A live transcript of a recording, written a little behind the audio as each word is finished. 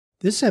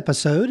This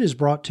episode is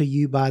brought to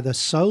you by the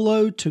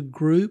Solo to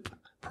Group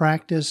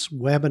Practice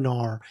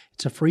webinar.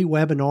 It's a free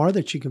webinar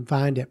that you can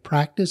find at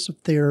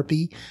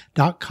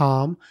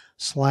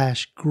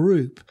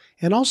practiceoftherapy.com/group,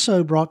 and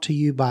also brought to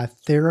you by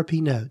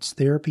TherapyNotes,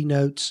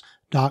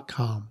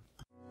 therapynotes.com.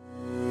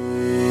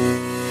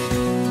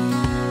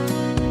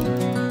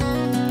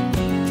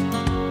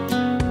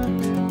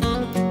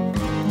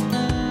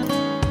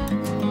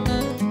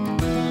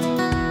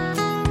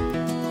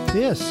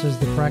 This is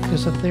the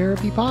Practice of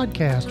Therapy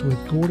podcast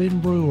with Gordon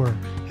Brewer,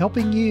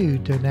 helping you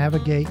to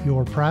navigate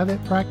your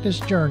private practice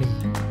journey.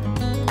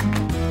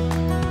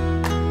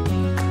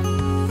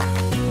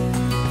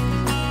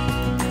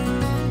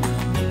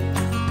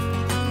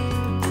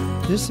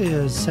 This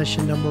is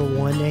session number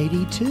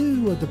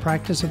 182 of the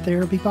Practice of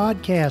Therapy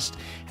podcast.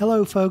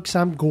 Hello, folks.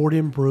 I'm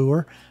Gordon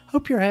Brewer.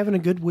 Hope you're having a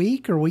good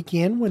week or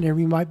weekend whenever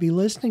you might be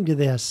listening to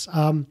this.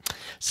 Here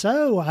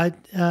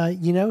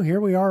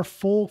we are,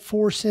 full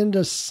force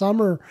into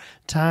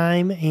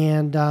summertime,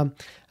 and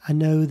I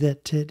know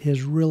that it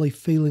is really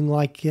feeling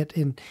like it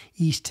in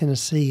East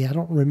Tennessee. I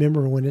don't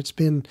remember when it's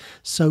been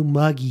so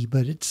muggy,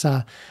 but it's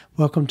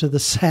welcome to the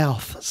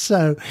South.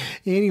 So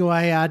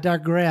anyway, I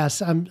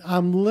digress.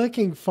 I'm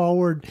looking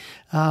forward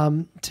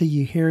to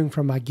you hearing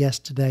from my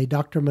guest today,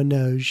 Dr.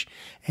 Manoj,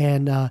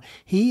 and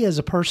he is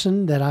a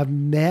person that I've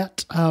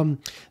met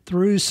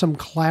through some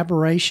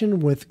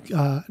collaboration with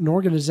an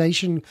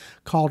organization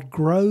called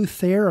Grow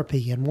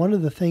Therapy. And one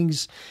of the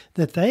things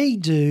that they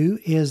do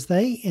is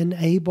they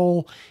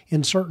enable,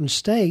 in certain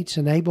states,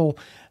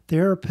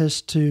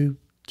 therapists to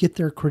get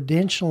their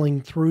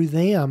credentialing through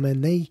them,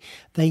 and they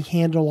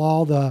handle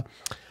all the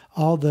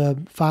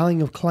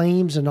filing of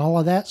claims and all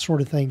of that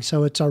sort of thing.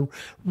 So it's a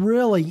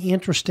really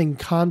interesting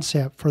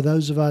concept for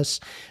those of us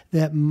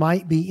that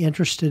might be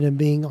interested in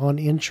being on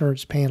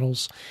insurance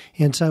panels.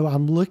 And so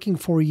I'm looking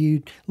forward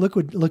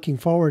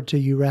to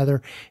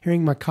you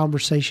hearing my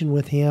conversation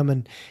with him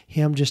and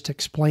him just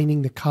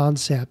explaining the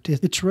concept.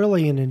 It's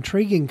really an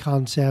intriguing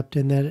concept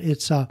in that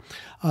it's a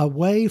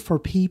way for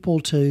people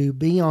to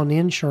be on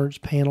insurance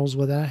panels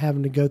without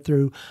having to go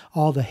through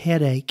all the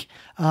headache.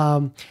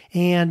 I'm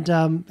going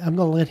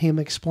to let him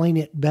explain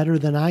it better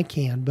than I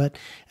can. But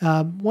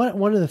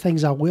one of the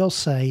things I will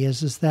say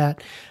is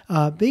that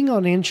being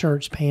on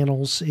insurance panels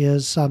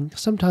is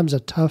sometimes a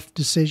tough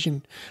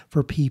decision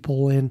for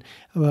people. And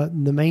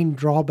the main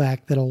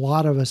drawback that a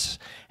lot of us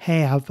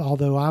have,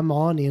 although I'm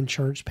on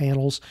insurance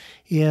panels,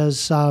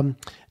 is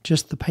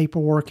just the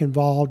paperwork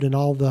involved and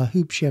all the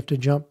hoops you have to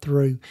jump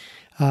through.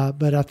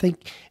 But I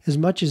think as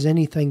much as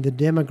anything, the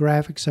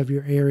demographics of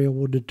your area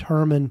will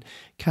determine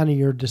kind of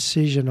your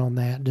decision on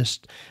that,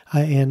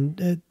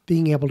 and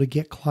being able to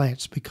get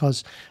clients.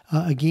 Because,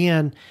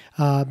 again,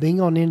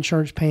 being on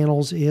insurance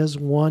panels is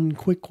one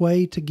quick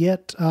way to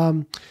get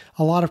a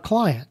lot of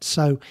clients.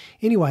 So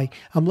anyway,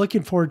 I'm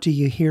looking forward to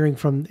you hearing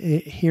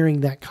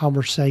that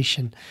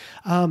conversation.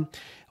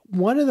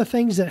 One of the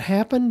things that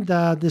happened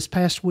this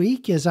past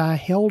week is I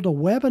held a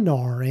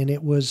webinar, and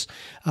it was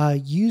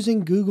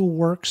using Google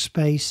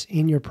Workspace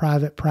in your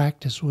private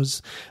practice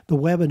was the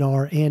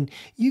webinar. And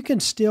you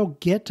can still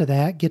get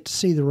to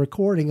see the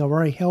recording. I've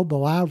already held the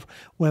live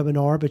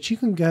webinar, but you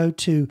can go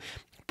to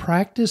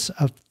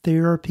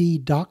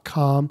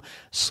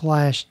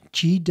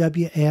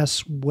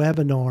practiceoftherapy.com/GWS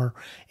webinar.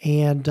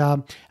 And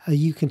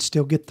you can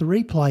still get the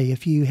replay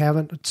if you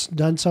haven't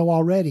done so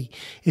already.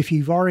 If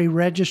you've already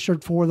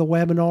registered for the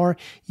webinar,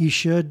 you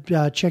should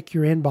check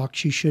your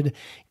inbox. You should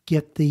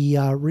get the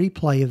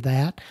replay of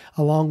that,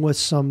 along with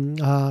some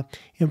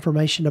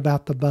information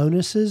about the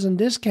bonuses and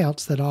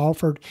discounts that are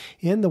offered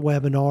in the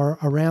webinar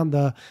around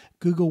the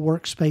Google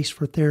Workspace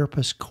for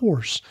Therapists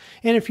course.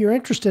 And if you're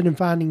interested in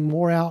finding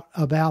more out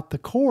about the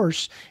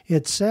course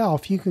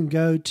itself, you can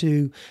go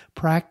to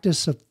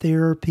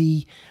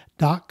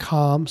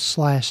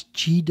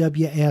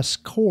practiceoftherapy.com/GWS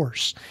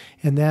course.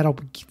 And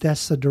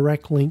that's the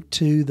direct link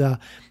to the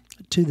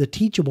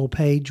Teachable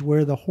page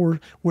where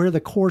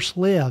the course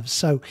lives.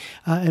 So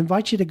I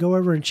invite you to go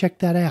over and check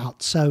that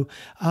out. So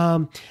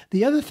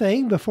the other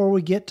thing before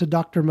we get to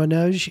Dr.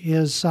 Manoj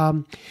is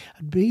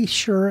be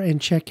sure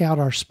and check out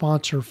our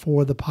sponsor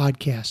for the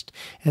podcast,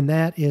 and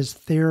that is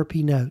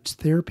TherapyNotes.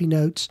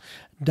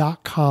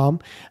 TherapyNotes.com.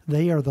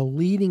 They are the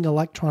leading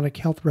electronic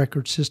health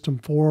record system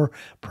for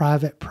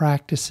private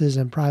practices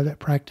and private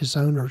practice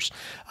owners.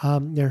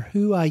 They're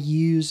who I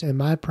use in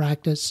my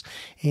practice,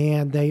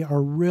 and they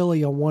are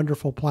really a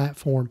wonderful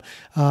platform.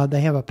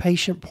 They have a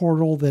patient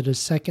portal that is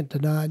second to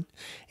none,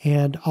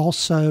 and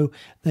also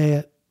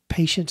that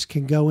patients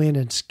can go in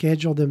and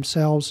schedule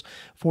themselves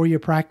for your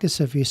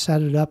practice if you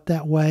set it up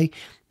that way.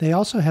 They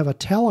also have a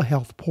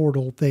telehealth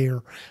portal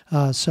there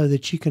so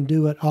that you can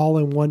do it all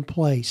in one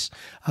place.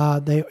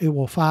 It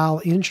will file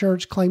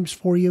insurance claims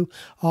for you,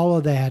 all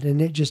of that,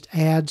 and it just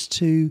adds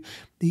to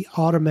the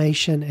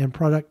automation and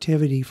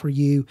productivity for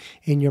you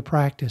in your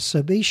practice.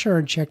 So be sure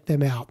and check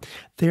them out,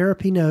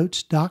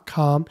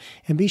 TherapyNotes.com,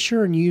 and be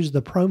sure and use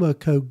the promo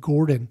code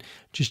Gordon,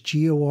 just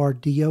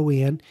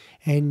Gordon,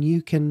 and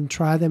you can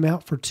try them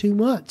out for 2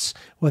 months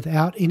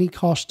without any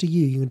cost to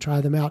you. You can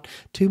try them out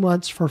 2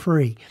 months for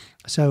free.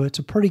 So it's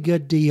a pretty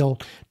good deal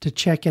to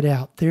check it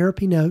out,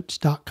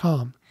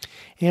 TherapyNotes.com.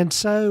 And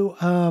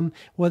so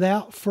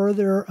without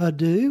further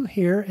ado,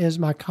 here is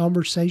my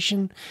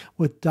conversation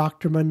with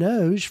Dr.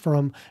 Manoj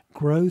from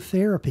Grow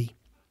Therapy.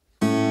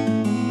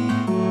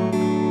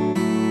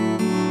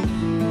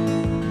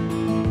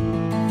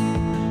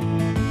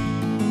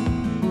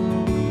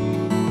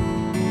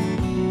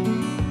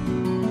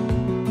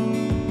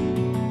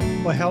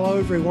 Well, hello,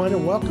 everyone,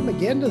 and welcome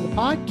again to the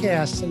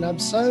podcast. And I'm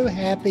so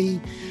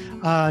happy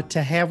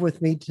to have with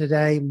me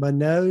today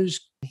Manoj.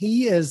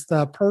 He is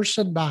the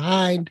person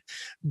behind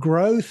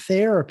Grow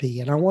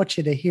Therapy, and I want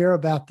you to hear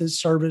about this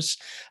service.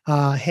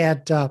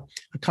 Had a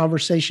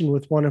conversation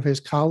with one of his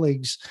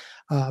colleagues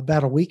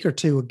about a week or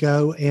two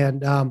ago,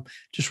 and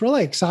just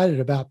really excited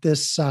about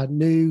this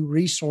new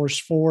resource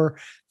for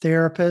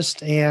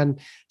therapists. And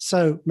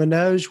so,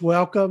 Manoj,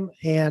 welcome,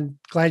 and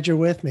glad you're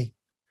with me.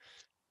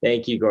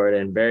 Thank you,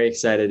 Gordon. Very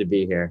excited to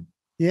be here.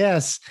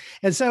 Yes.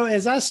 And so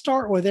as I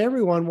start with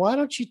everyone, why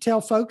don't you tell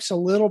folks a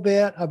little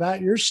bit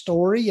about your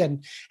story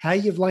and how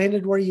you've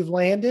landed where you've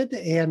landed,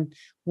 and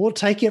we'll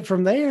take it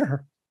from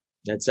there.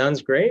 That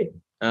sounds great.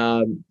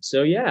 A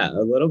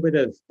little bit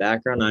of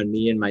background on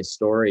me and my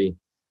story.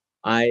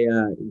 I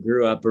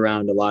grew up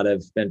around a lot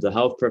of mental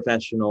health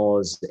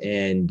professionals,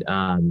 and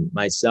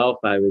myself,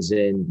 I was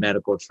in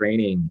medical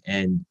training,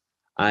 and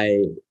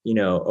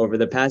over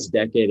the past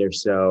decade or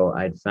so,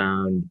 I'd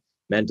found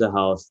mental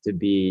health to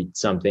be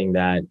something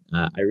that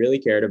I really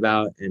cared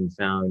about, and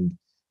found,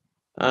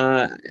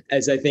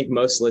 as I think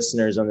most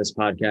listeners on this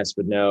podcast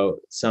would know,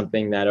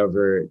 something that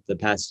over the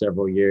past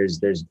several years,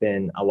 there's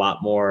been a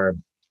lot more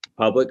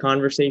public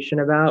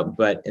conversation about,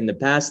 but in the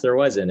past there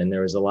wasn't, and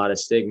there was a lot of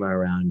stigma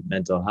around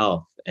mental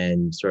health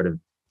and sort of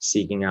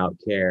seeking out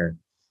care.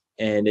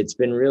 And it's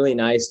been really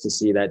nice to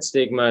see that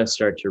stigma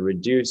start to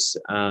reduce.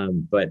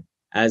 But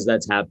as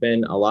that's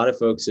happened, a lot of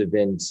folks have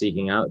been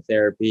seeking out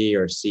therapy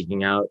or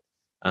seeking out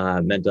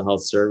mental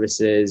health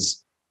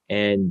services,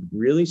 and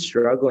really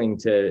struggling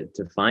to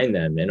find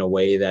them in a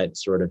way that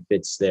sort of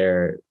fits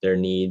their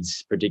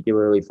needs,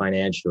 particularly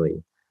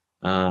financially.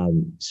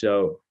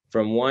 So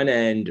from one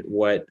end,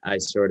 what I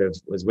sort of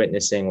was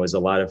witnessing was a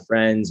lot of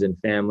friends and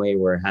family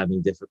were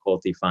having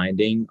difficulty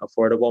finding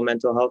affordable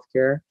mental health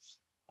care,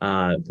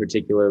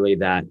 particularly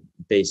that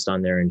based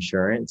on their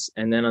insurance.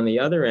 And then on the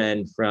other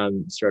end,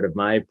 from sort of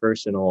my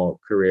personal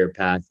career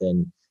path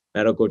in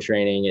medical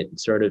training, it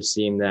sort of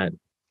seemed that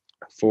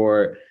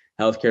for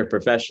healthcare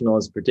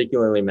professionals,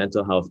 particularly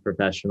mental health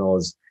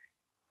professionals,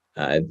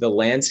 the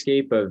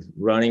landscape of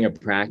running a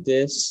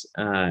practice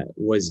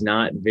was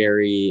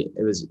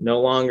no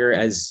longer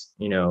as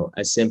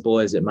simple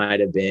as it might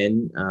have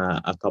been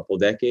a couple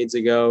decades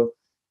ago.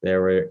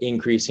 There were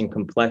increasing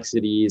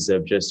complexities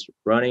of just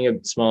running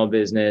a small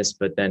business,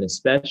 but then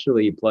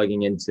especially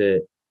plugging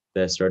into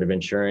the sort of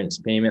insurance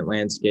payment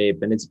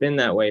landscape. And it's been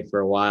that way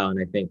for a while. And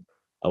I think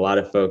a lot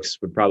of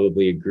folks would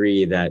probably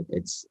agree that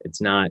it's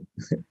not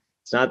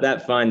it's not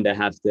that fun to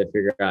have to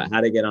figure out how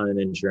to get on an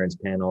insurance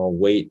panel,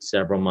 wait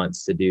several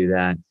months to do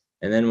that.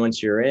 And then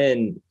once you're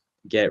in,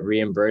 get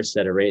reimbursed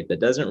at a rate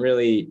that doesn't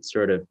really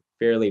sort of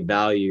fairly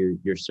value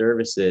your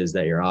services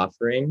that you're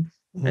offering.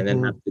 Mm-hmm. And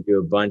then have to do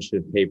a bunch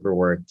of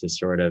paperwork to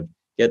sort of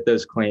get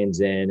those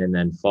claims in and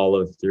then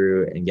follow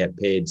through and get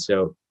paid.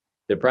 So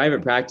the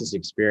private practice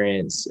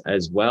experience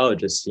as well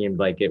just seemed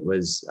like it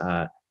was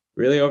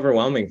really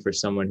overwhelming for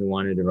someone who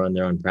wanted to run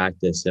their own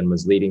practice, and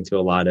was leading to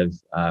a lot of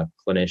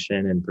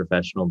clinician and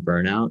professional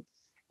burnout.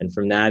 And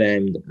from that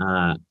end,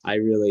 I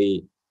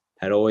really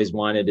had always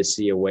wanted to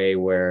see a way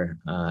where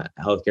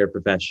healthcare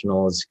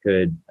professionals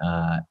could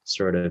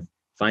sort of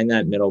find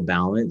that middle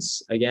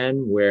balance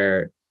again,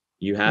 where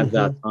you have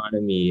the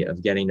autonomy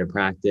of getting to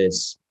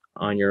practice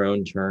on your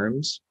own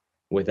terms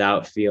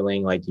without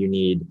feeling like you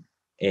need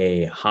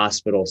a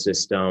hospital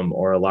system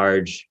or a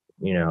large,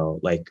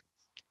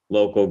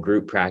 local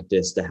group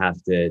practice to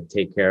have to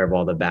take care of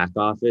all the back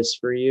office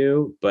for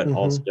you, but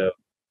also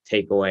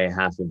take away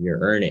half of your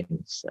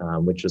earnings,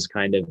 which was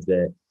kind of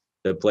the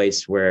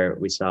place where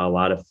we saw a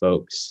lot of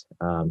folks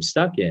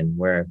stuck in,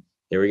 where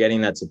they were getting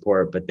that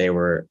support, but they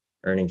were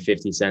earning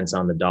 50 cents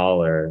on the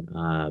dollar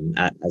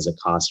as a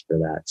cost for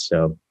that.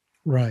 So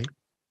right,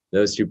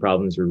 those two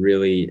problems were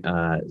really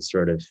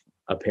sort of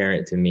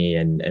apparent to me,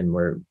 and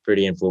were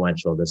pretty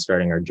influential to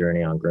starting our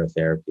journey on Grow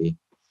Therapy.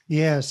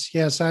 Yes.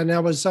 And I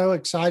was so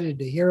excited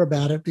to hear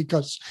about it,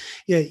 because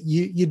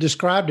you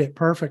described it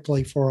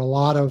perfectly for a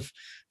lot of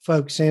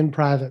folks in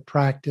private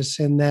practice,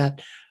 in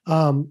that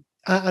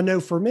I know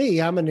for me,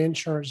 I'm an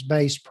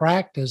insurance-based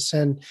practice,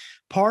 and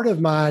part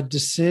of my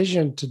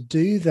decision to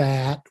do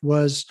that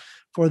was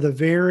for the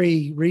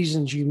very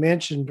reasons you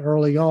mentioned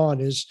early on,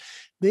 is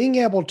being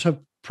able to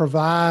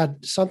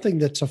provide something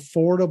that's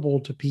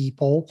affordable to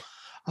people,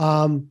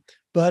 um,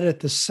 but at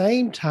the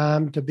same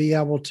time to be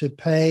able to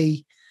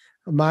pay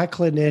my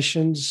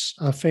clinicians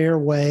a fair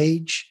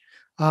wage,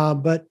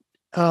 but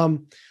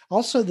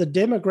also the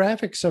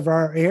demographics of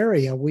our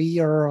area. We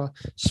are a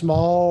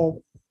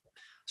small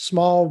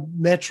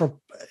metro,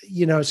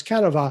 it's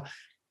kind of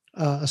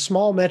a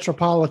small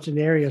metropolitan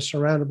area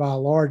surrounded by a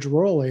large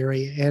rural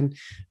area. And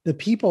the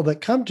people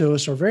that come to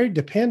us are very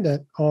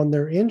dependent on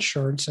their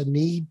insurance and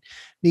need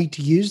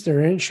to use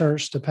their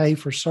insurance to pay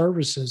for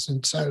services.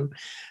 And so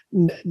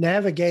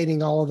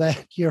navigating all of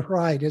that, you're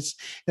right, it's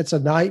a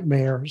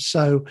nightmare.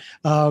 So,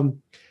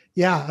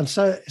 yeah, I'm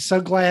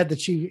so glad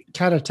that you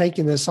kind of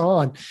taken this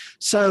on.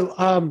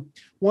 So,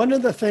 one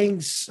of the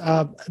things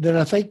that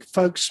I think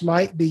folks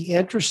might be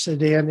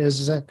interested in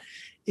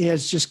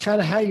is just kind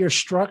of how you're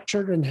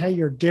structured and how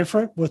you're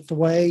different with the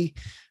way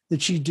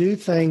that you do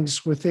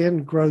things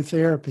within growth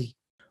therapy.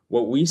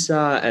 What we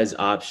saw as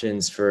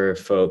options for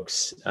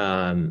folks,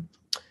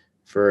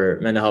 for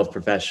mental health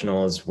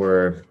professionals,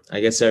 were, I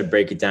guess I would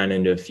break it down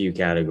into a few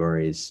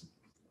categories.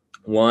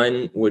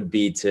 One would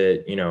be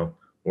to,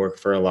 work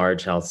for a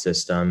large health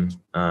system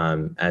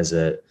as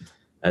a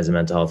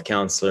mental health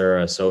counselor,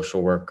 a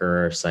social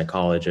worker,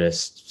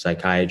 psychologist,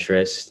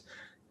 psychiatrist.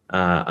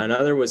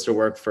 Another was to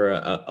work for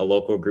a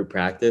local group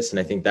practice, and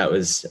I think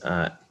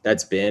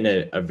that's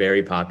been a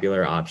very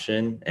popular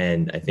option,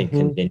 and I think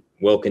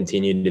will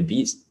continue to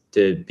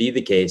be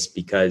the case,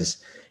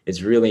 because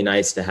it's really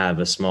nice to have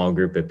a small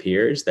group of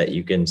peers that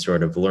you can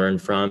sort of learn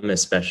from,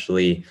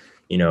 especially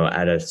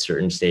at a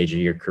certain stage of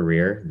your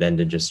career, than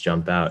to just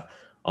jump out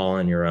all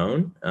on your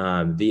own.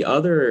 The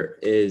other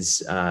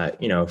is,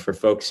 for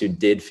folks who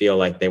did feel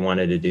like they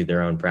wanted to do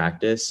their own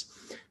practice,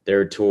 there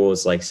are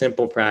tools like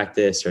Simple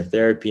Practice or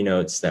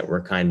TherapyNotes that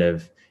were kind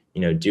of,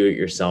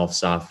 do-it-yourself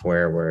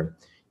software where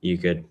you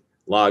could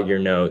log your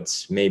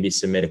notes, maybe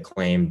submit a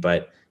claim,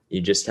 but you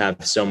just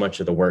have so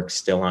much of the work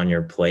still on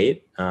your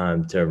plate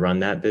to run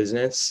that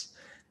business.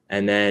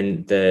 And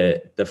then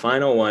the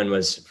final one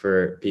was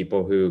for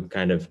people who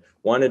kind of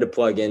wanted to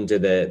plug into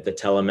the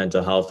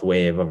telemental health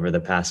wave over the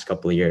past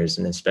couple of years,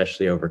 and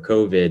especially over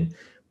COVID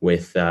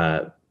with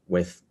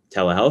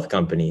telehealth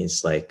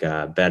companies like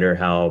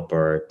BetterHelp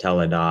or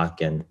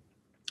Teladoc. And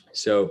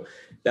so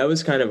that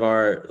was kind of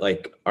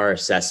our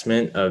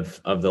assessment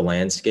of the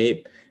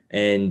landscape.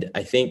 And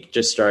I think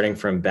just starting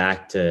from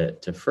back to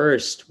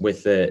first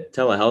with the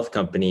telehealth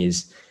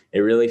companies, it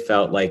really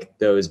felt like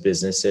those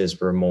businesses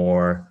were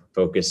more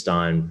focused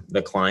on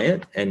the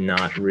client and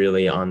not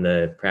really on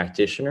the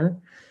practitioner.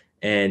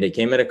 And it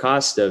came at a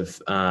cost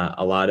of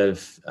a lot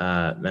of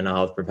mental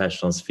health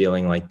professionals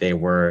feeling like they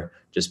were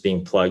just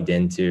being plugged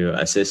into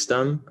a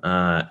system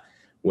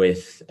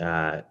with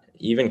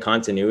even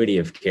continuity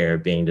of care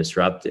being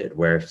disrupted,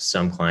 where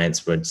some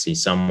clients would see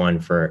someone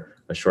for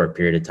a short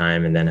period of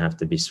time and then have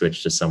to be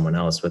switched to someone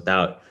else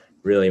without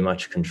really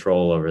much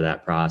control over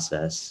that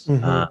process.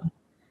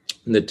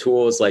 The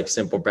tools like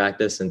Simple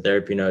Practice and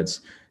TherapyNotes,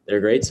 they're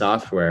great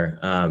software,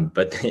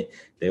 but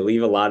they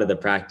leave a lot of the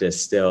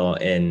practice still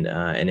in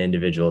an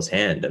individual's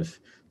hand of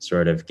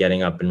sort of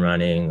getting up and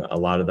running, a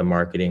lot of the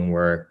marketing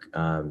work,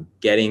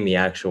 getting the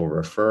actual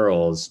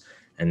referrals,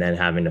 and then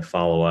having to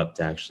follow up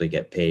to actually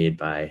get paid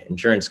by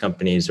insurance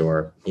companies,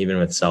 or even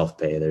with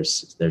self-pay.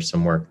 There's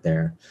some work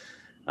there.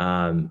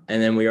 And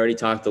then we already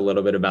talked a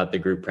little bit about the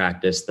group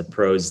practice, the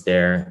pros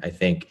there. I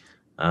think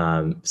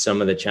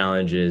some of the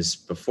challenges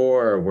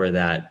before were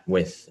that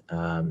with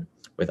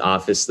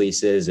office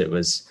leases, there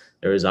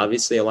was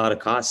obviously a lot of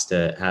cost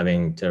to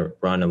having to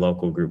run a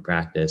local group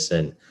practice.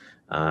 And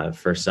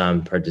for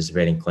some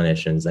participating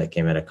clinicians, that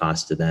came at a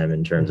cost to them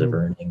in terms of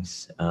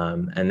earnings.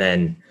 And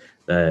then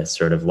the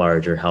sort of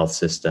larger health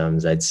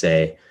systems, I'd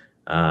say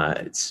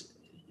it's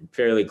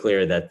fairly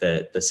clear that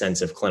the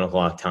sense of clinical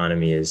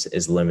autonomy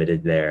is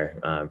limited there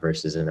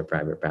versus in a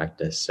private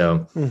practice.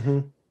 So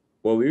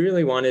what we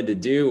really wanted to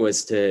do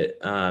was to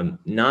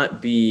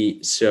not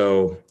be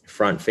so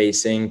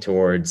front-facing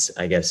towards,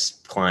 I guess,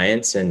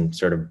 clients and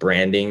sort of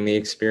branding the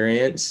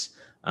experience,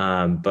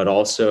 but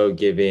also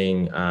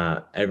giving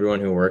everyone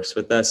who works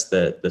with us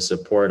the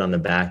support on the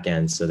back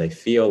end, so they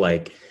feel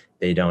like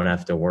they don't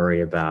have to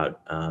worry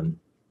about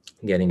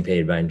getting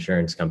paid by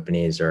insurance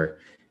companies or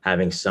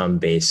having some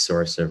base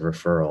source of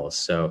referrals.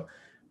 So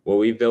what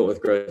we've built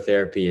with growth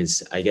therapy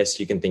is, I guess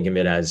you can think of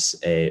it as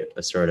a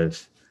sort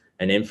of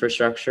an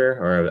infrastructure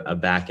or a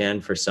back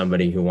end for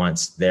somebody who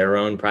wants their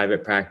own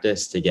private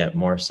practice to get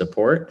more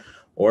support,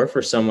 or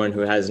for someone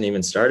who hasn't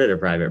even started a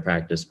private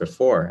practice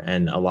before.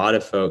 And a lot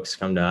of folks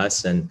come to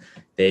us and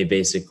they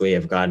basically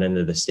have gotten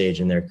into the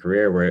stage in their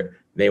career where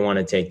they want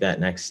to take that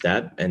next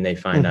step, and they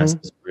find us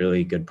as a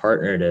really good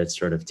partner to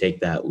sort of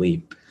take that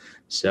leap.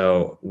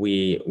 So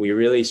we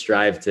really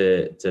strive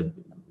to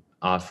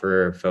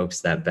offer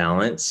folks that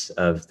balance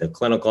of the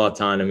clinical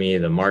autonomy,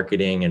 the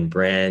marketing and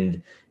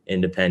brand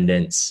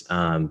independence,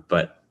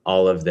 but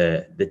all of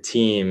the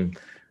team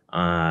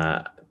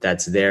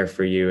that's there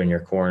for you in your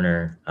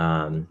corner,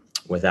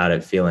 without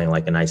it feeling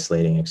like an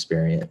isolating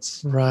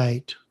experience.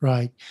 Right.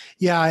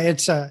 Yeah, I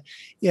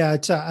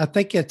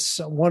think it's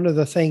one of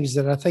the things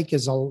that I think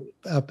is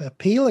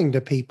appealing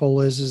to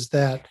people is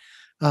that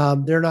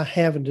they're not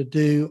having to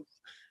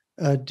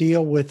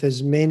deal with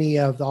as many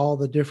of all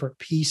the different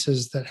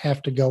pieces that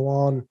have to go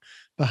on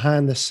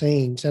behind the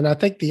scenes. And I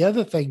think the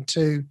other thing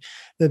too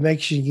that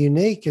makes you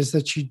unique is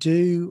that you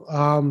do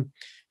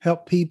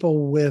help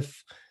people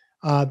with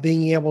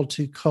being able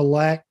to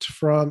collect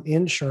from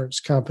insurance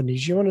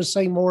companies. You want to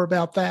say more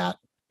about that?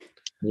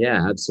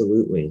 Yeah,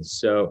 absolutely.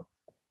 So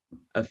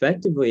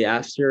effectively,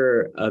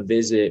 after a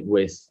visit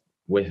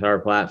with our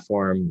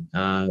platform,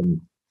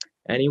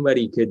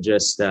 anybody could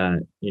just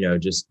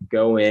just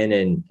go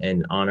in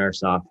and on our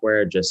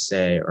software just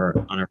say,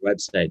 or on our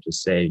website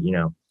just say,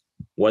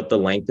 what the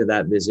length of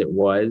that visit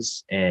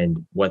was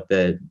and what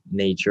the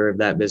nature of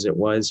that visit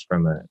was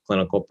from a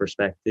clinical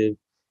perspective.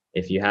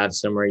 If you have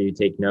somewhere you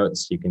take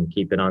notes, you can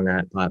keep it on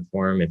that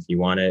platform. If you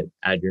want to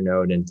add your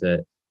note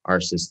into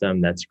our system,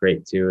 that's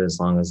great too, as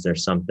long as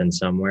there's something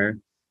somewhere.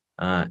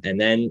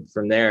 And then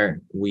from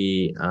there,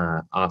 we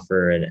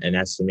offer an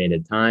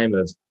estimated time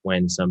of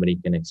when somebody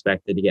can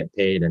expect it to get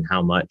paid and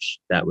how much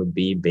that would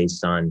be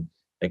based on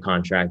the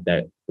contract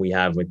that we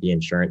have with the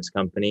insurance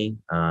company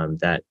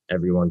that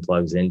everyone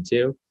plugs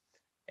into.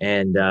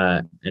 And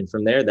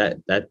from there,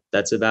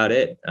 that's about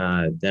it.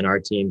 Then our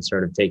team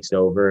sort of takes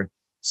over,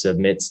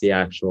 submits the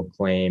actual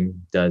claim,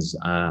 does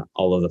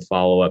all of the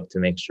follow-up to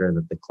make sure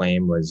that the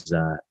claim was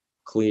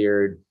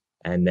cleared,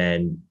 and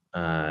then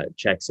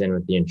checks in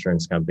with the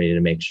insurance company to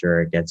make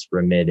sure it gets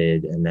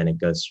remitted, and then it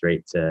goes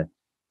straight to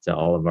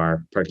all of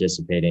our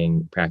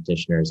participating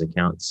practitioners'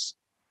 accounts.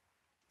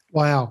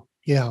 Wow.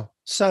 Yeah.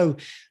 So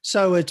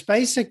it's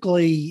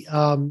basically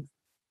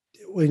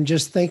when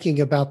just thinking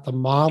about the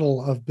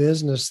model of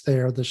business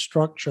there, the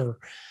structure,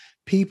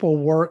 people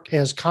work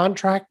as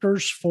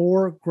contractors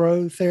for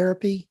Grow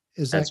Therapy.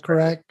 Is that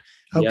correct?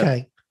 Right. Okay.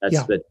 Yep.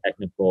 That's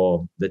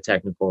the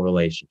technical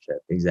relationship.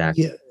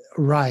 Exactly. Yeah.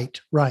 Right.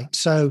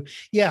 So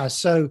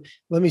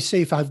let me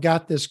see if I've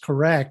got this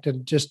correct.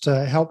 And just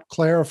to help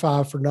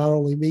clarify for not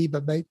only me,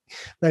 but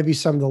maybe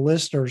some of the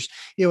listeners,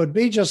 it would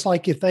be just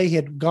like if they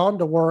had gone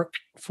to work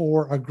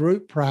for a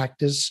group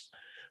practice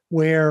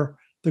where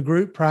the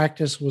group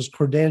practice was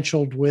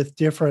credentialed with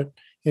different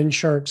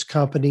insurance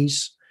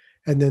companies,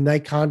 and then they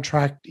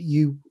contract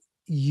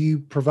you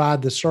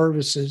provide the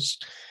services,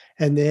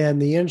 and then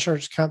the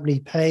insurance company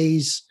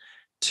pays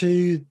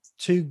to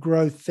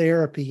Grow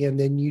Therapy, and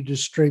then you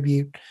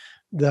distribute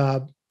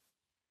the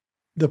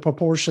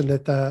proportion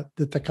that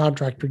the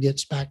contractor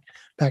gets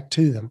back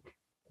to them.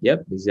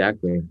 Yep,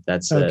 exactly.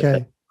 That's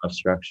okay. A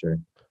structure.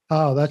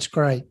 Oh, that's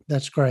great.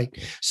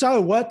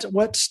 So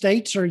what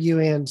states are you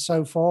in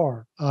so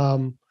far?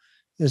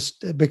 Is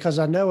because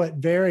I know it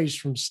varies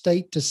from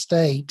state to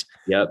state.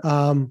 Yep.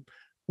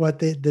 What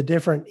the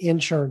different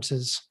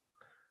insurances?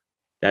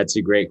 That's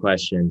a great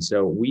question.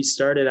 So we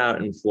started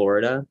out in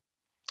Florida,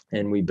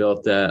 and we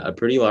built a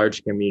pretty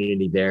large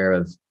community there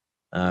of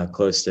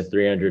close to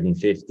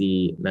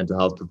 350 mental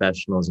health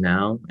professionals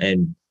now.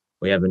 And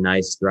we have a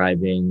nice,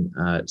 thriving,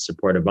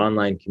 supportive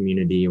online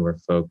community where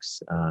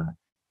folks,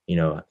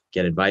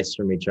 get advice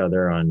from each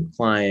other on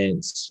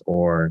clients,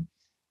 or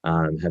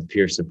have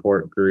peer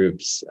support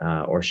groups,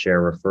 or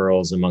share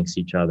referrals amongst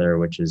each other,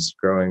 which is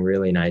growing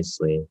really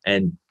nicely.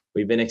 And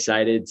we've been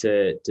excited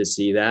to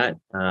see that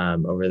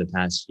over the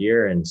past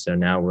year. And so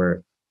now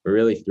we're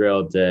really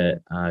thrilled to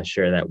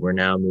share that we're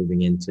now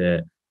moving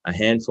into a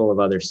handful of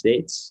other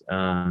states.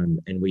 And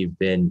we've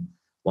been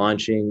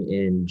launching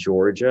in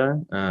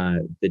Georgia,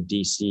 the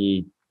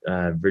DC,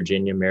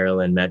 Virginia,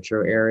 Maryland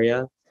metro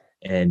area,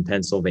 and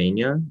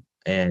Pennsylvania.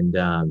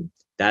 And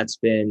that's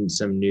been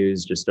some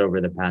news just over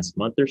the past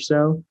month or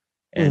so.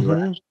 And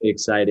we're actually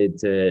excited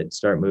to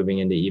start moving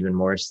into even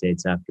more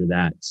states after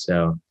that.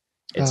 So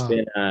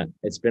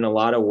it's been a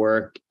lot of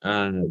work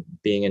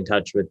being in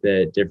touch with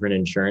the different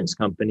insurance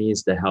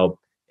companies to help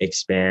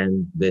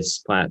expand this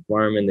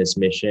platform and this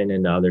mission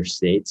into other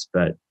states.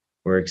 But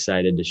we're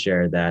excited to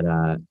share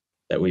that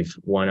we've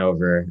won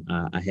over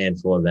a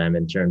handful of them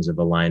in terms of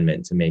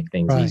alignment to make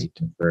things easy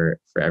for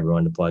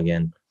everyone to plug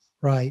in.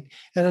 Right.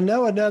 And I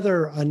know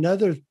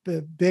another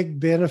big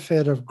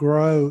benefit of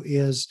Grow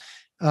is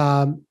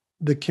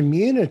the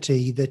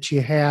community that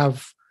you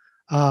have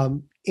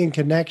in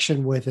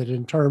connection with it,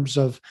 in terms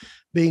of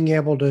being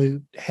able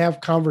to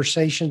have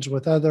conversations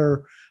with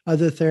other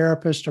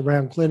therapists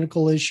around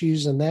clinical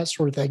issues and that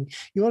sort of thing.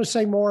 You want to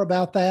say more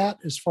about that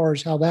as far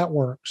as how that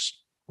works?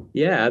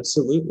 Yeah,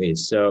 absolutely.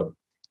 So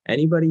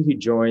anybody who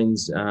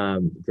joins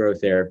Grow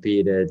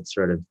Therapy to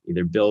sort of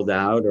either build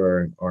out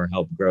or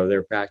help grow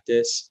their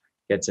practice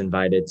gets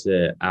invited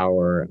to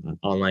our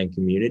online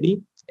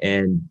community.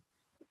 And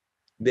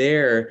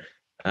there,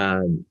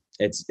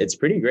 it's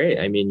pretty great.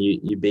 I mean,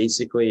 you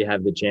basically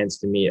have the chance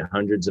to meet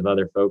hundreds of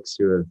other folks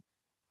who have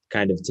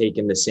kind of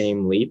taken the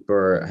same leap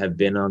or have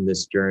been on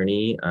this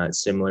journey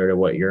similar to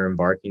what you're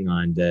embarking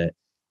on, to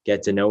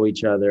get to know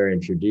each other,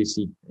 introduce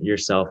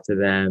yourself to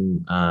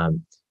them.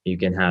 You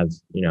can have,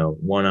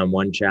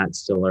 one-on-one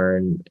chats to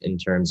learn in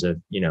terms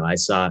of, I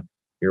saw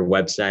your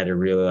website. I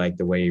really like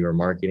the way you were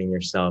marketing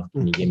yourself.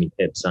 Can you give me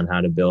tips on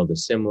how to build a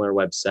similar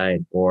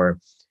website? Or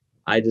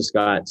I just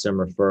got some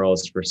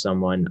referrals for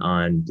someone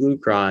on Blue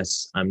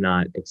Cross. I'm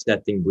not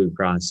accepting Blue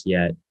Cross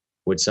yet.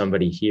 Would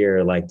somebody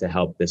here like to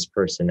help this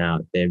person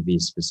out? They have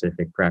these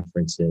specific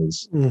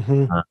preferences.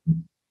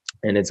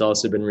 And it's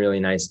also been really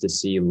nice to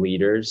see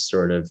leaders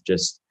sort of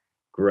just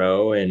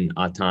grow and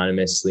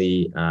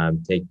autonomously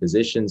take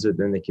positions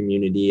within the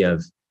community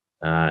of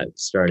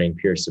starting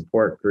peer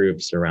support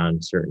groups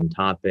around certain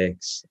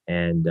topics.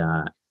 And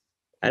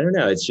I don't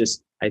know, it's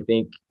just, I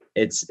think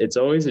it's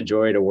always a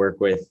joy to work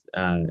with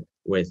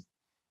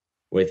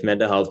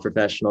mental health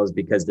professionals,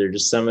 because they're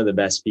just some of the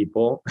best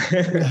people.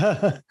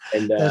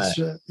 And that's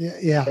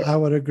I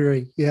would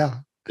agree. Yeah.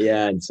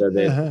 And so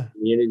the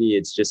community,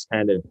 it's just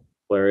kind of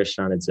flourished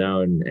on its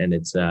own, and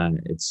it's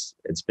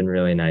been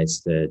really nice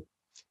to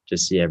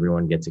just see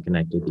everyone get to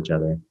connect with each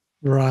other.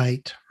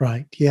 Right.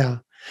 Yeah.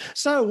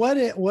 So what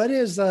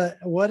is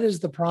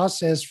the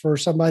process for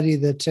somebody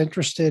that's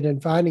interested in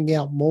finding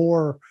out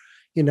more,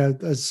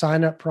 the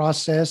sign up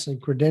process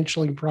and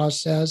credentialing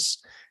process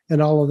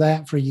and all of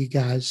that for you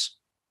guys?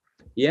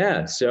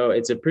 Yeah. So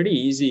it's a pretty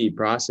easy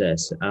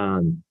process.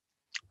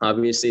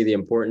 Obviously the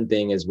important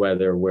thing is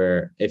whether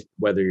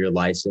you're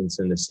licensed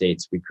in the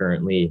states we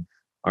currently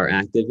are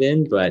active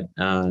in, but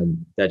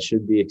that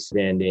should be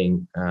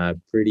expanding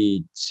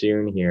pretty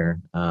soon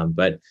here.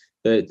 But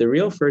the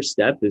real first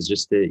step is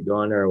just to go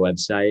on our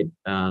website,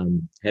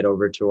 head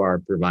over to our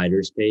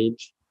providers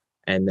page,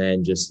 and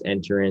then just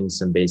enter in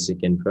some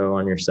basic info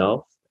on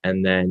yourself.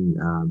 And then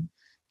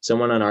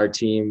someone on our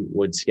team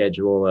would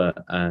schedule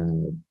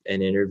an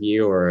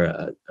interview or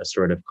a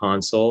sort of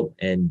consult,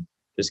 and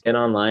just get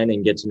online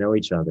and get to know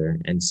each other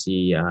and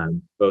see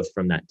both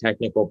from that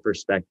technical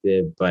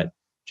perspective, but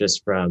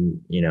just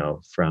from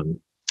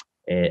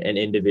an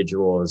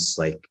individual's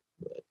like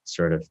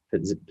sort of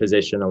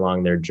position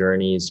along their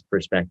journeys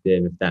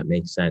perspective, if that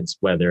makes sense,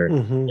 whether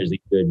there's a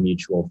good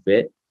mutual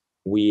fit.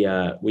 We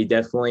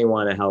definitely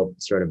want to help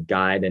sort of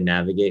guide and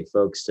navigate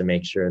folks to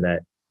make sure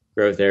that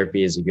growth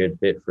therapy is a good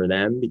fit for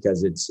them,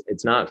 because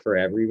it's not for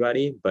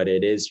everybody, but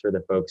it is for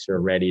the folks who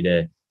are ready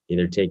to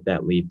either take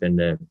that leap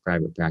into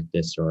private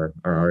practice or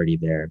are already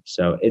there.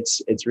 So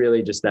it's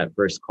really just that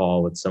first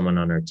call with someone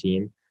on our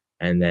team.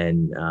 And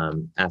then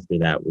after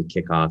that, we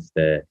kick off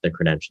the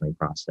credentialing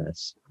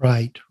process.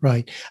 Right.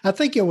 I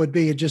think it would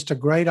be just a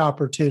great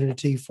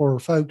opportunity for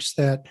folks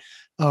that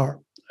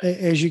are,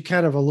 as you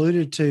kind of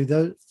alluded to,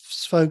 those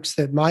folks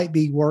that might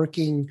be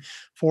working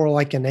for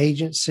like an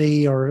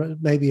agency or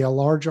maybe a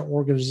larger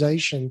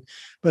organization,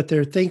 but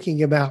they're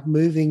thinking about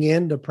moving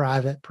into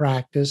private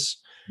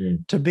practice,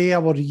 to be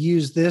able to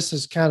use this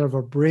as kind of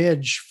a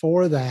bridge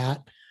for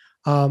that,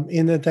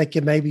 in that they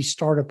can maybe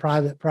start a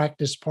private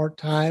practice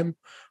part-time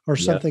or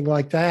something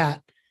like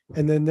that.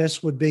 And then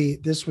this would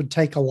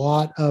take a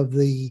lot of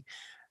the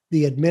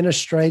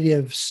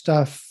administrative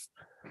stuff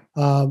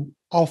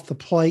off the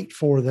plate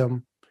for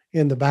them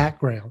in the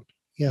background.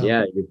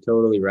 Yeah, you're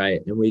totally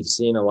right. And we've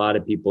seen a lot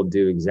of people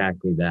do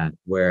exactly that,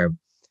 where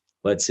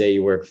let's say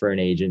you work for an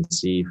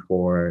agency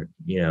for,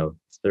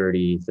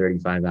 30,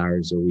 35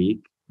 hours a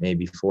week,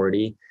 maybe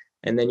 40.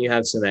 And then you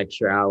have some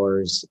extra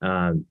hours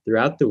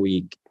throughout the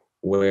week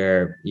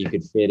where you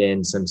could fit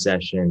in some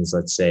sessions,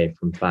 let's say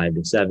from 5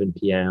 to 7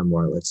 p.m.,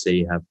 or let's say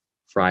you have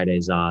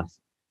Fridays off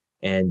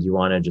and you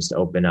want to just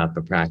open up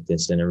a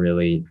practice in a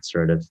really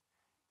sort of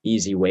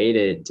easy way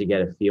to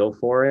get a feel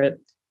for it.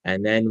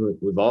 And then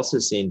we've also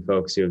seen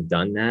folks who have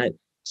done that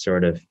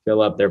sort of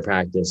fill up their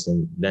practice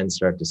and then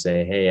start to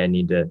say, hey, I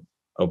need to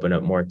open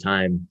up more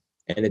time.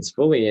 And it's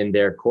fully in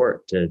their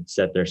court to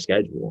set their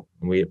schedule.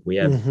 We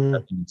have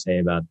nothing to say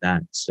about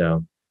that.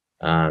 So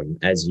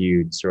as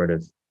you sort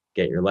of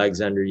get your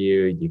legs under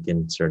you, you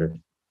can sort of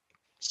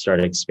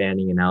start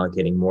expanding and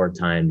allocating more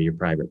time to your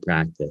private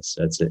practice.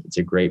 So it's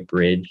a great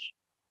bridge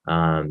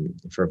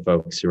for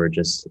folks who are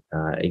just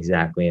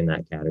exactly in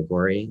that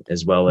category,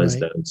 as well as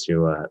those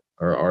who are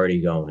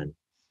already going.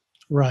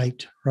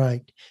 Right.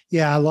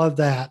 Yeah, I love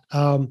that.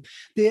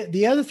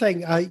 The other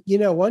thing,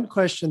 one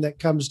question that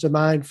comes to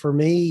mind for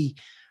me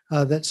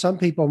that some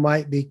people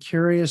might be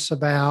curious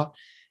about,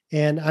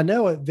 and I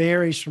know it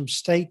varies from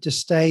state to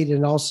state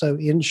and also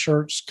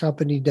insurance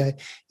company to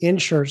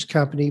insurance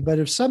company, but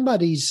if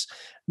somebody's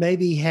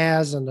maybe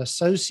has an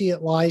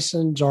associate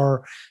license,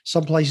 or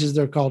some places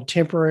they're called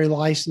temporary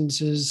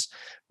licenses,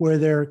 where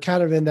they're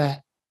kind of in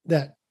that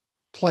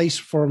place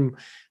from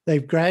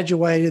they've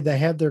graduated, they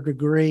have their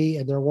degree,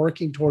 and they're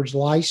working towards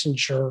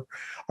licensure.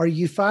 Are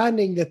you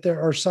finding that there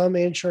are some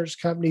insurance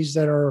companies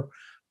that are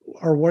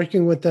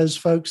working with those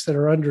folks that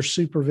are under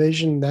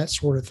supervision, that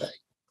sort of thing?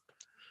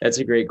 That's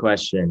a great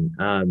question.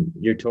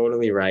 You're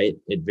totally right.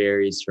 It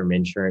varies from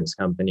insurance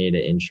company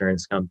to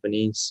insurance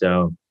company.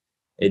 So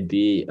it'd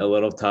be a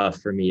little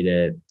tough for me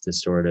to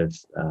sort of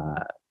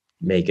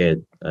make a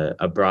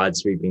broad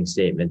sweeping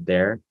statement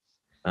there.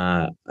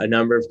 A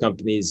number of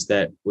companies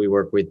that we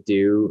work with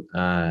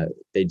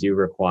they do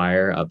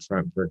require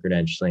upfront for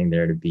credentialing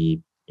there to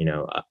be,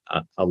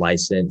 a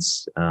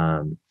license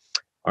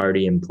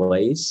already in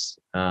place.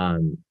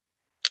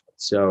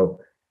 So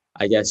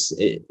I guess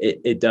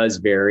it does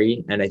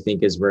vary. And I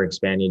think as we're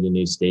expanding to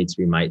new states,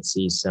 we might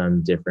see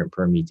some different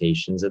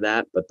permutations of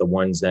that. But the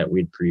ones that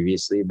we'd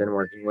previously been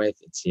working with,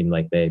 it seemed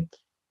like they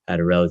had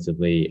a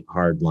relatively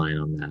hard line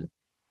on that.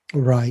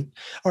 Right.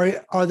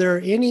 Are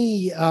there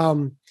any,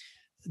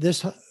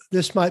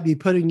 this might be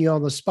putting you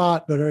on the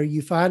spot, but are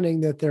you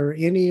finding that there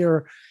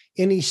are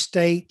any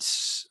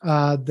states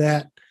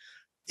that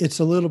it's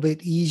a little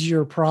bit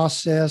easier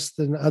process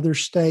than other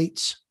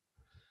states?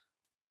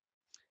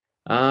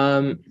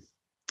 I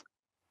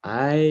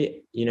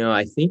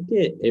think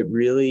it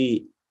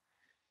really,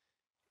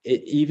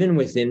 even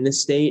within the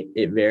state,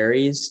 it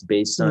varies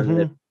based on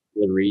the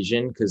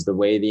region, because the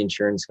way the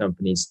insurance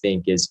companies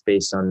think is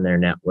based on their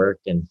network.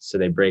 And so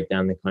they break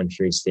down the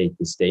country state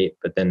to state,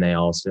 but then they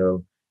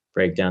also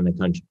break down the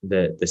country,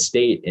 the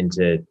state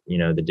into,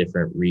 the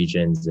different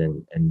regions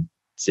and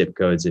zip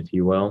codes, if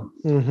you will.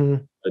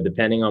 So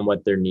depending on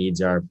what their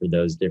needs are for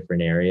those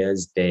different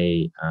areas,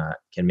 they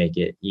can make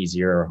it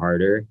easier or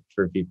harder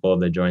for people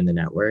to join the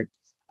network.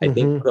 I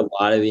think what a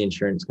lot of the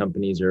insurance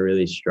companies are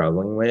really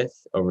struggling with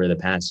over the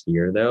past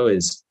year, though,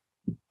 is,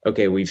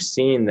 okay, we've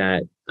seen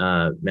that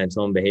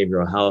mental and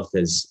behavioral health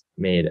has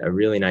made a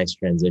really nice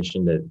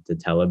transition to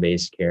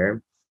tele-based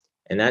care.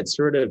 And that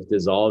sort of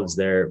dissolves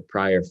their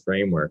prior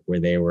framework where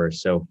they were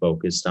so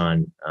focused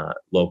on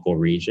local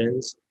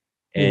regions.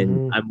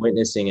 And I'm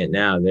witnessing it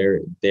now.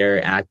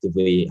 They're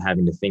actively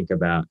having to think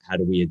about, how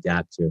do we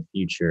adapt to a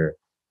future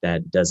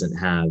that doesn't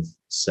have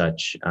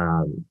such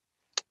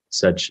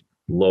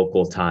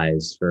local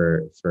ties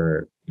for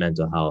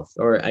mental health,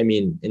 or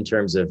in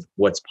terms of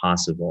what's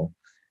possible.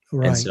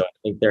 Right. And so I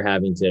think they're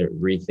having to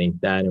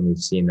rethink that, and we've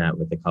seen that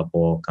with a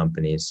couple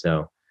companies.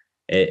 So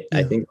I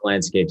think the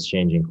landscape's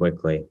changing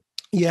quickly.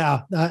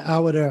 Yeah, I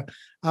would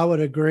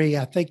agree.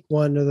 I think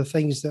one of the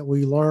things that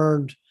we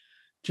learned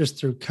just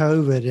through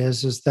COVID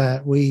is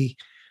that we,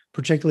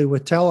 particularly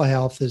with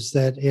telehealth, is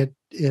that it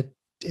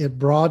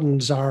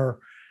broadens our,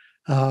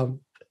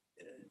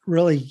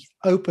 really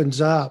opens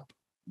up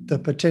the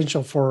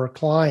potential for our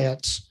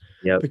clients,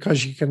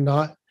 because you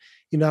not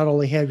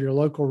only have your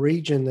local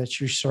region that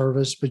you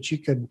service, but you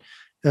could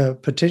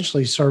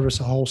potentially service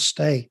a whole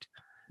state.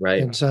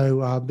 Right. And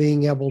so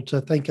being able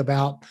to think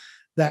about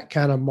that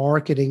kind of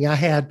marketing,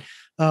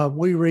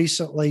 we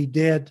recently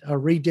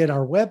redid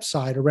our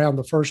website around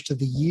the first of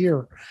the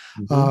year,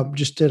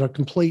 just did a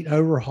complete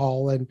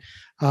overhaul. And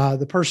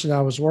the person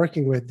I was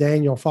working with,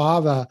 Daniel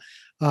Fava,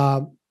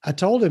 I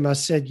told him, I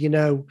said,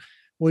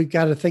 we've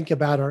got to think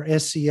about our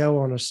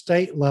SEO on a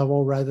state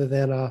level rather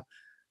than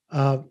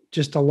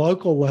just a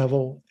local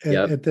level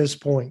at this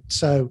point.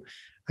 So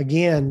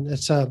again,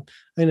 it's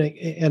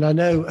and I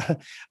know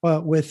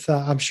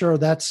I'm sure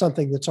that's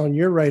something that's on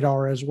your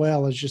radar as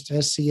well, as just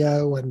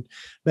SEO and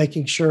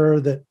making sure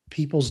that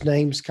people's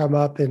names come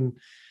up in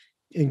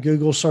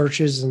Google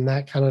searches and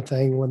that kind of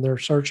thing when they're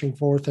searching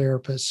for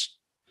therapists.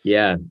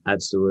 Yeah,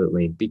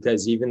 absolutely.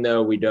 Because even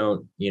though we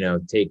don't,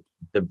 take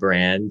the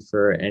brand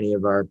for any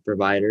of our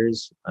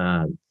providers,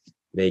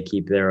 they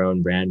keep their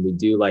own brand. We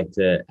do like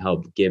to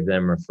help give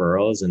them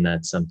referrals, and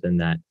that's something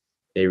that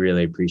they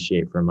really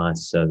appreciate from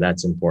us. So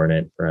that's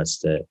important for us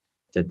to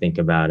think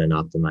about and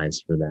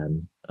optimize for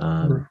them.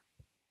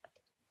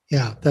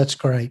 Yeah, that's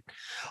great.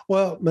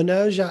 Well,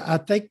 Manoj, I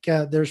think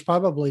there's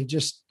probably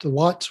just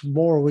lots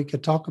more we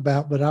could talk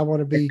about, but I want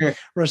to be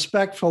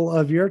respectful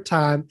of your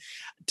time.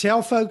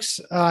 Tell folks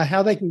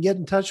how they can get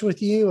in touch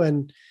with you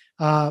and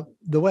where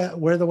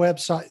the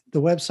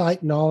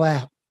website and all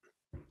that.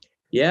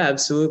 Yeah,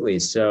 absolutely.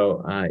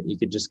 So you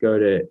could just go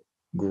to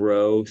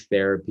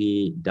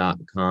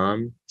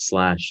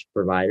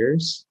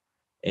growtherapy.com/providers.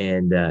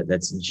 And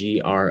that's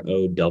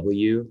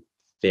GROW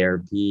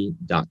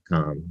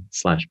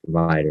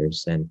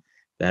therapy.com/providers. And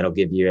that'll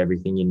give you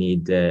everything you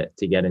need to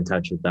get in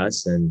touch with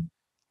us. And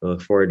we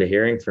look forward to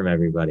hearing from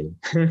everybody.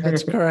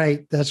 That's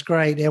great. That's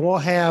great. And we'll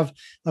have,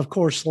 of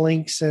course,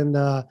 links in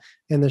the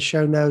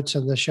show notes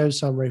and the show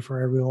summary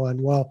for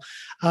everyone. Well,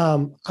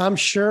 I'm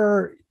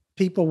sure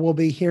people will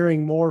be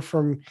hearing more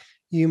from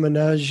you,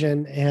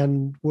 Manoj,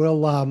 and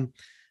we'll, I'm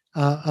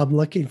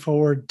looking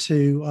forward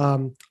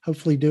to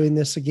hopefully doing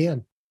this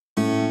again.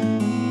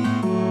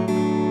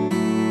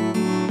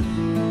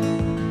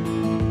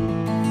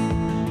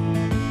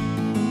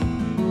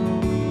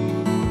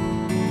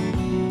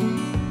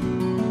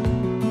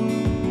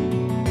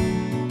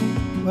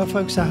 Well,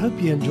 folks, I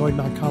hope you enjoyed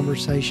my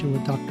conversation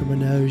with Dr.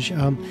 Manoj.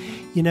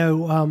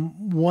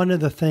 One of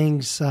the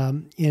things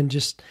in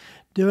just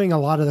doing a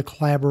lot of the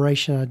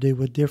collaboration I do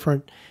with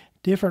different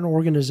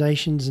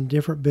organizations and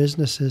different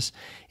businesses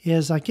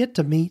is I get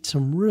to meet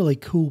some really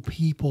cool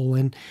people.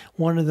 And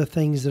one of the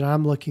things that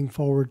I'm looking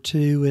forward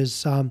to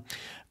is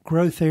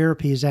Grow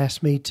Therapy has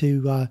asked me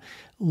to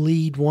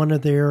lead one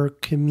of their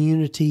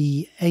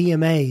community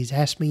AMAs,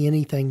 Ask Me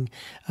Anything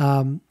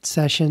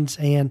sessions,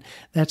 and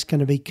that's going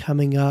to be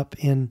coming up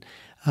in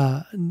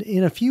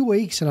a few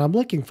weeks, and I'm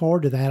looking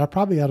forward to that. I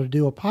probably ought to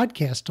do a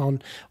podcast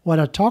on what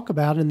I talk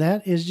about, and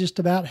that is just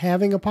about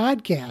having a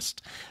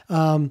podcast.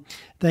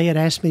 They had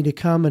asked me to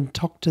come and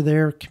talk to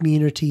their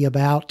community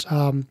about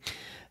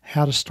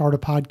how to start a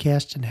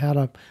podcast and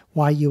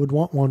why you would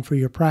want one for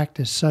your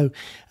practice. So,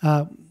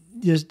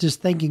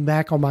 just thinking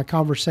back on my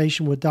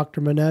conversation with Dr.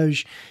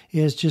 Manoj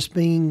is just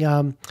being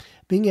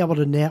able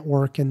to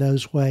network in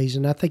those ways.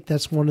 And I think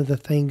that's one of the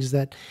things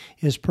that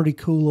is pretty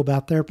cool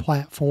about their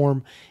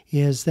platform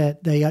is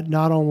that they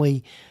not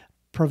only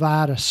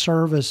provide a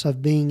service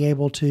of being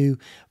able to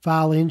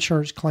file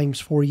insurance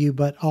claims for you,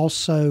 but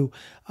also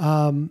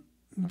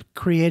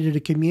created a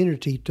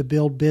community to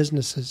build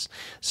businesses.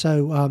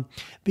 So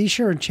be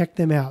sure and check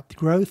them out,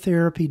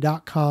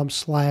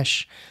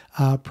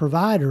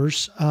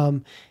 growtherapy.com/providers.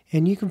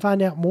 And you can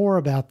find out more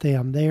about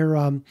them. They're,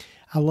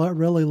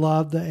 really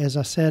love, as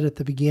I said at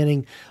the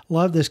beginning,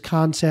 love this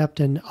concept,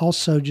 and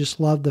also just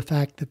love the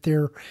fact that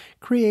they're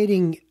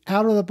creating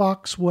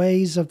out-of-the-box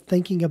ways of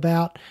thinking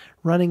about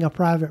running a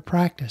private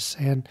practice,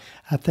 and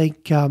I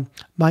think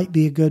might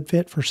be a good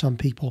fit for some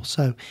people.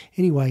 So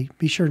anyway,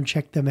 be sure and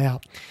check them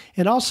out.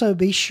 And also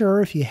be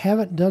sure, if you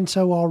haven't done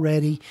so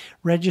already,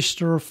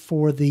 register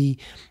for the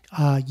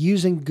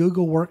Using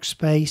Google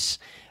Workspace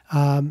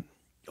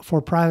for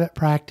Private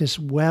Practice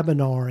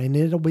webinar, and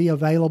it'll be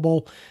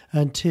available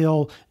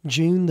until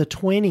June the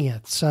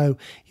 20th. So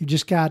you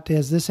just got,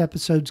 as this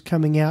episode's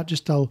coming out,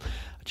 just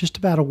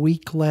about a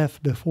week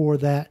left before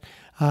that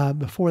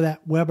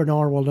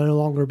webinar will no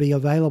longer be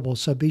available.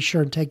 So be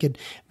sure and take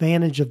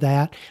advantage of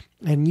that.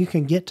 And you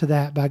can get to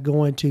that by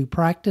going to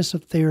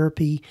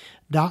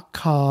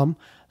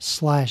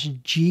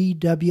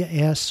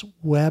practiceoftherapy.com/GWS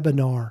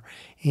webinar.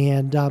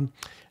 And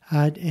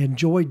I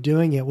enjoyed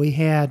doing it.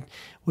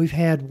 We've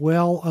had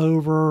well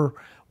over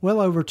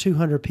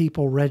 200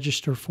 people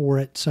register for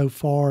it so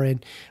far,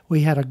 and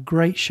we had a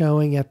great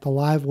showing at the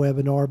live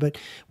webinar. But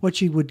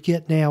what you would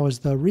get now is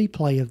the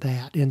replay of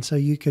that, and so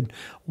you can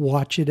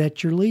watch it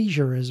at your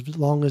leisure as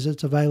long as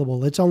it's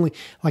available. It's only,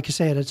 like I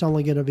said, it's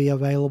only going to be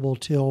available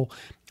till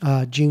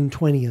June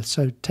 20th,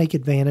 so take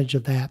advantage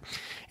of that.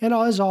 And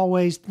as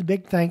always, the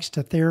big thanks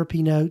to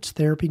TherapyNotes,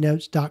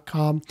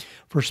 therapynotes.com,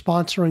 for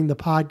sponsoring the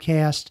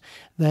podcast.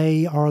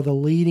 They are the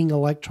leading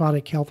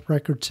electronic health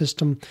record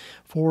system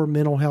for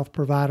mental health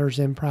providers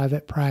in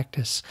private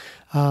practice.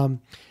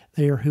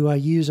 They are who I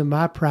use in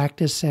my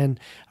practice, and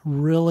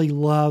really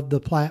love the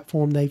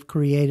platform they've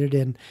created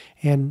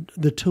and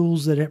the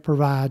tools that it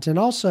provides. And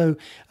also,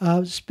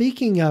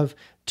 speaking of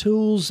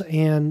tools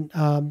and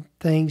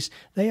things,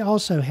 they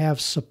also have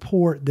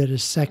support that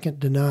is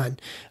second to none.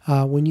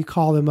 When you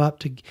call them up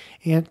to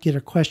get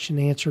a question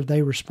answered,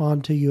 they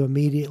respond to you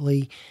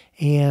immediately,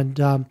 and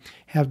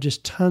have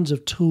just tons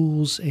of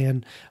tools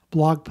and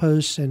blog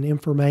posts and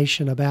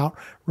information about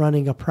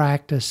running a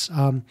practice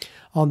on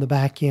the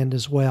back end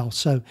as well.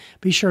 So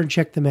be sure and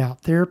check them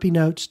out,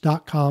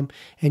 therapynotes.com,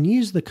 and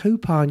use the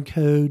coupon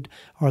code,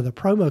 or the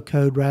promo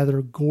code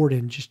rather,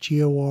 Gordon, just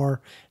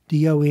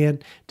GORDON,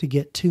 to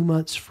get 2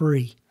 months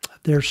free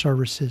of their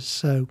services.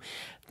 So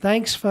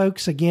thanks,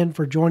 folks, again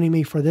for joining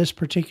me for this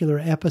particular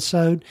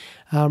episode.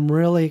 I'm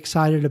really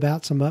excited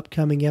about some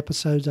upcoming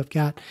episodes. I've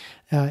got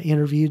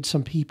interviewed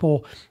some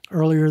people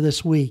earlier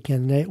this week,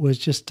 and it was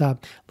just I'm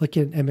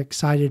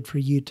excited for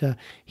you to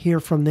hear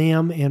from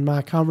them and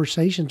my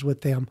conversations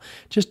with them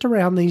just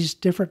around these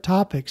different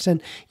topics.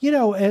 And,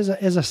 as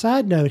a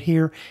side note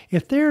here,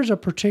 if there's a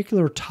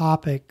particular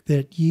topic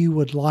that you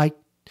would like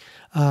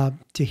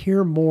to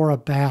hear more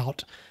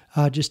about,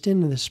 just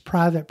in this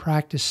private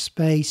practice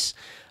space,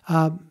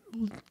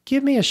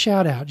 give me a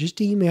shout out.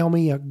 Just email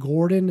me at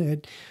Gordon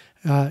at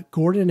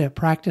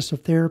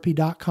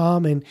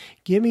practiceoftherapy.com, and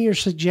give me your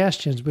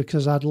suggestions,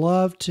 because I'd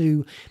love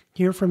to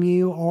hear from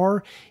you.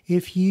 Or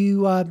if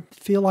you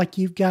feel like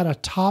you've got a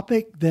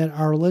topic that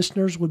our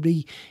listeners would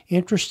be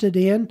interested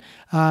in,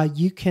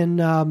 you can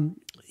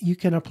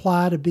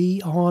apply to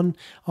be on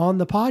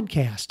the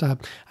podcast.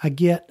 I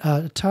get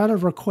a ton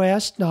of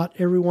requests. Not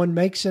everyone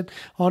makes it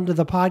onto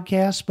the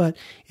podcast, but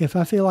if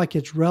I feel like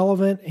it's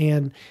relevant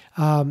and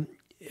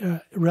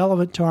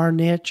relevant to our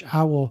niche,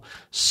 I will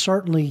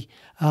certainly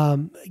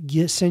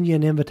send you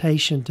an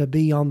invitation to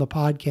be on the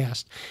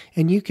podcast.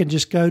 And you can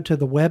just go to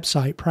the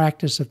website,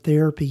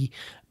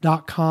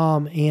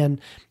 practiceoftherapy.com,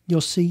 and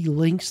you'll see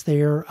links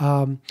there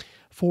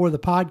for the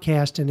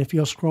podcast. And if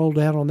you'll scroll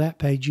down on that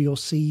page, you'll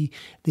see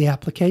the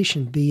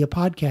application, be a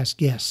podcast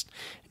guest.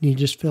 And you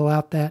just fill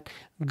out that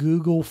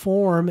Google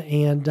form,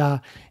 and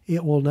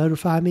it will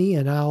notify me,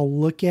 and I'll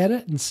look at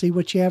it and see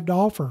what you have to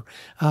offer.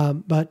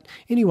 But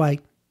anyway,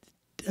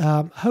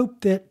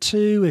 hope that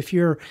too,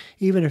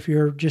 even if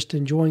you're just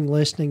enjoying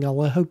listening,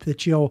 I hope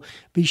that you'll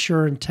be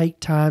sure and take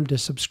time to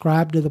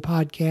subscribe to the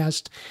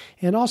podcast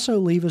and also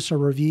leave us a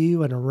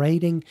review and a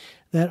rating.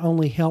 That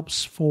only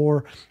helps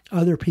for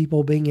other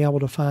people being able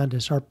to find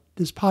us.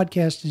 This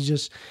podcast is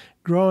just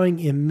growing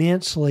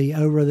immensely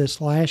over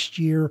this last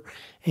year.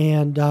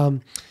 And,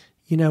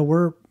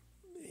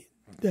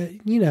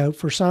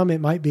 for some it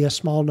might be a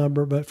small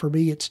number, but for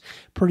me it's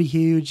pretty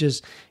huge,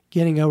 is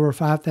getting over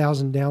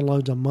 5,000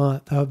 downloads a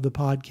month of the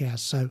podcast.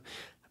 So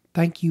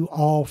thank you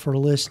all for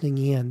listening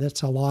in.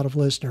 That's a lot of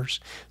listeners.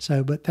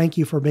 But thank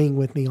you for being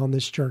with me on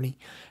this journey.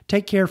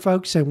 Take care,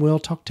 folks, and we'll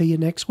talk to you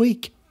next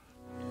week.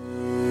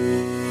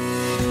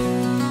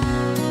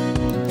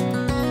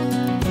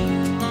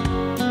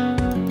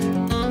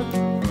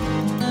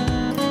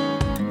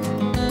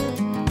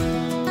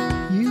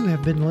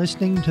 Been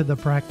listening to the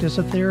Practice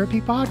of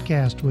Therapy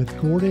podcast with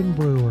Gordon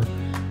Brewer.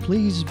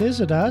 Please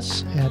visit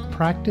us at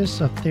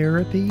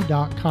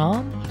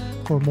practiceoftherapy.com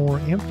for more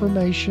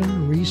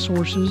information,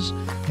 resources,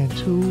 and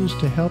tools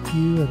to help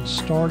you in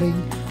starting,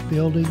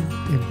 building,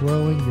 and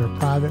growing your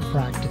private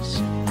practice.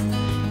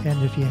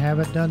 And if you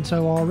haven't done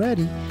so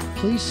already,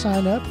 please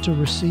sign up to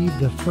receive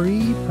the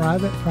free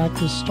private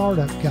practice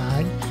startup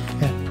guide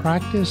at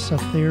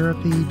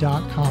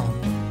practiceoftherapy.com.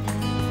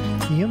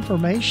 The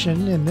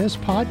information in this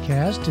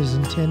podcast is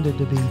intended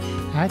to be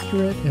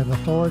accurate and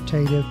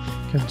authoritative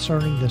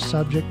concerning the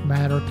subject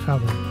matter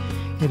covered.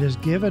 It is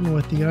given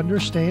with the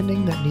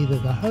understanding that neither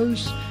the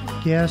hosts,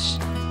 guests,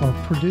 or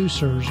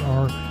producers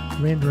are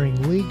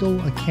rendering legal,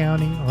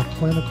 accounting, or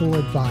clinical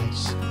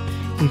advice.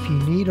 If you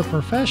need a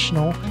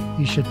professional,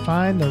 you should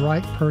find the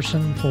right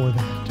person for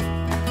that.